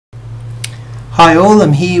Hi all,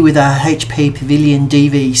 I'm here with a HP Pavilion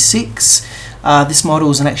DV6. This model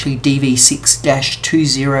is actually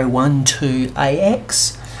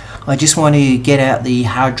DV6-2012AX. I just want to get out the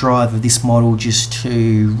hard drive of this model just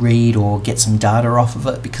to read or get some data off of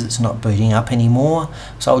it because it's not booting up anymore.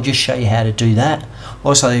 So I'll just show you how to do that.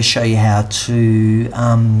 Also show you how to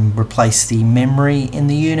replace the memory in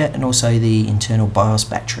the unit and also the internal BIOS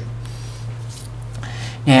battery.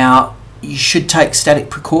 Now, you should take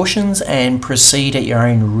static precautions and proceed at your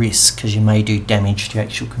own risk because you may do damage to your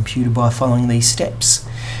actual computer by following these steps.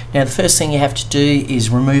 Now, the first thing you have to do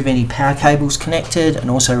is remove any power cables connected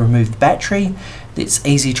and also remove the battery. It's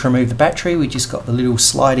easy to remove the battery. We just got the little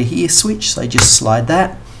slider here switch, so just slide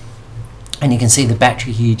that and you can see the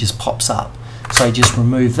battery here just pops up. So just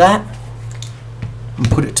remove that and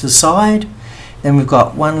put it to the side. Then we've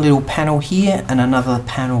got one little panel here and another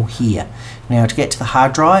panel here. Now to get to the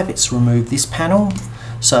hard drive, it's remove this panel.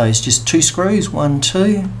 So it's just two screws, 1,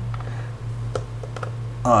 2.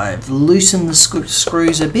 I've loosened the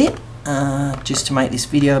screws a bit just to make this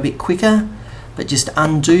video a bit quicker, but just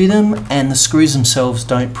undo them and the screws themselves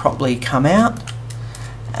don't properly come out.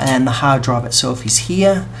 And the hard drive itself is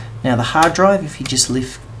here. Now the hard drive, if you just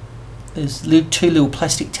lift, there's two little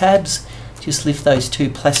plastic tabs. Just lift those two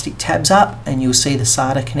plastic tabs up and you'll see the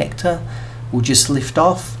SATA connector will just lift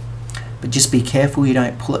off. But just be careful you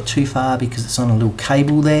don't pull it too far because it's on a little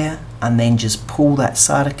cable there, and then just pull that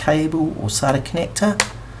SATA cable or SATA connector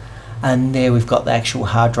and there we've got the actual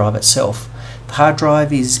hard drive itself. The hard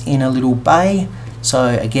drive is in a little bay,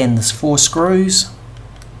 so again there's 4 screws.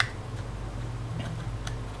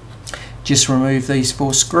 Just remove these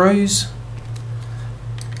 4 screws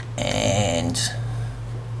and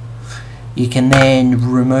you can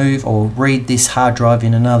then remove or read this hard drive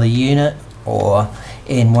in another unit or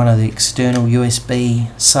in one of the external USB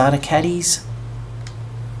SATA caddies.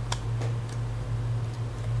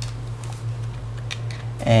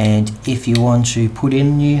 And if you want to put in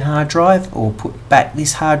a new hard drive or put back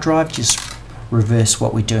this hard drive, just reverse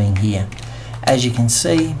what we're doing here. As you can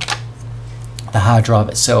see, the hard drive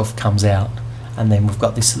itself comes out and then we've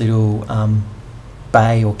got this little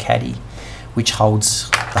bay or caddy which holds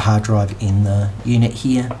the hard drive in the unit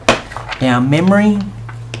here. Now memory,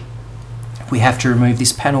 we have to remove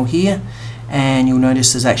this panel here and you'll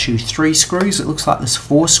notice there's actually 3 screws. It looks like there's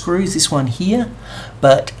 4 screws, this one here,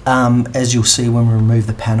 but as you'll see when we remove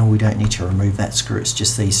the panel we don't need to remove that screw, it's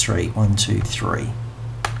just these 3, 1, 2, 3.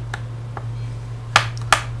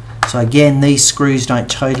 So again, these screws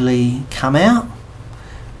don't totally come out.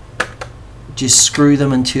 Just screw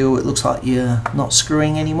them until it looks like you're not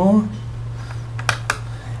screwing anymore.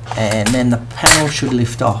 And then the panel should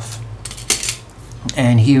lift off.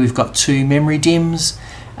 And here we've got 2 memory DIMMs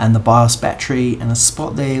and the BIOS battery and a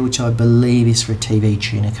spot there which I believe is for a TV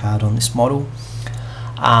tuner card on this model.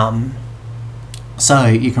 So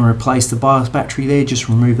you can replace the BIOS battery there, just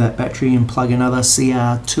remove that battery and plug another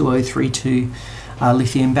CR2032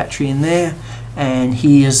 lithium battery in there. And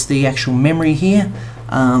here's the actual memory here.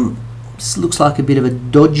 This looks like a bit of a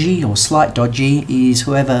dodgy or slight dodgy is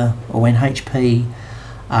whoever or when HP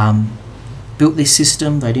built this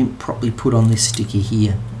system, they didn't properly put on this sticky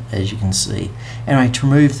here, as you can see. Anyway, to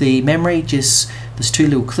remove the memory, just there's 2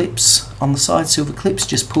 little clips on the side, silver clips,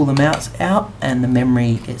 just pull them out and the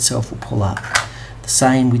memory itself will pull up. The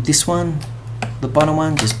same with this one, the bottom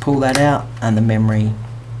one, just pull that out and the memory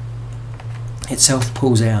itself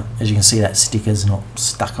pulls out. As you can see, that sticker's not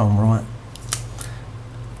stuck on right.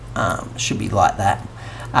 Should be like that.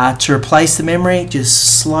 To replace the memory,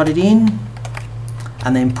 just slide it in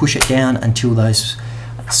and then push it down until those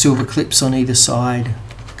silver clips on either side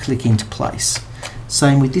click into place.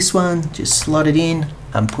 Same with this one, just slide it in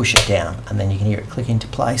and push it down and then you can hear it click into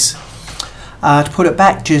place. To put it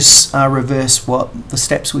back, just reverse what the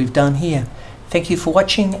steps we've done here. Thank you for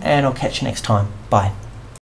watching and I'll catch you next time. Bye.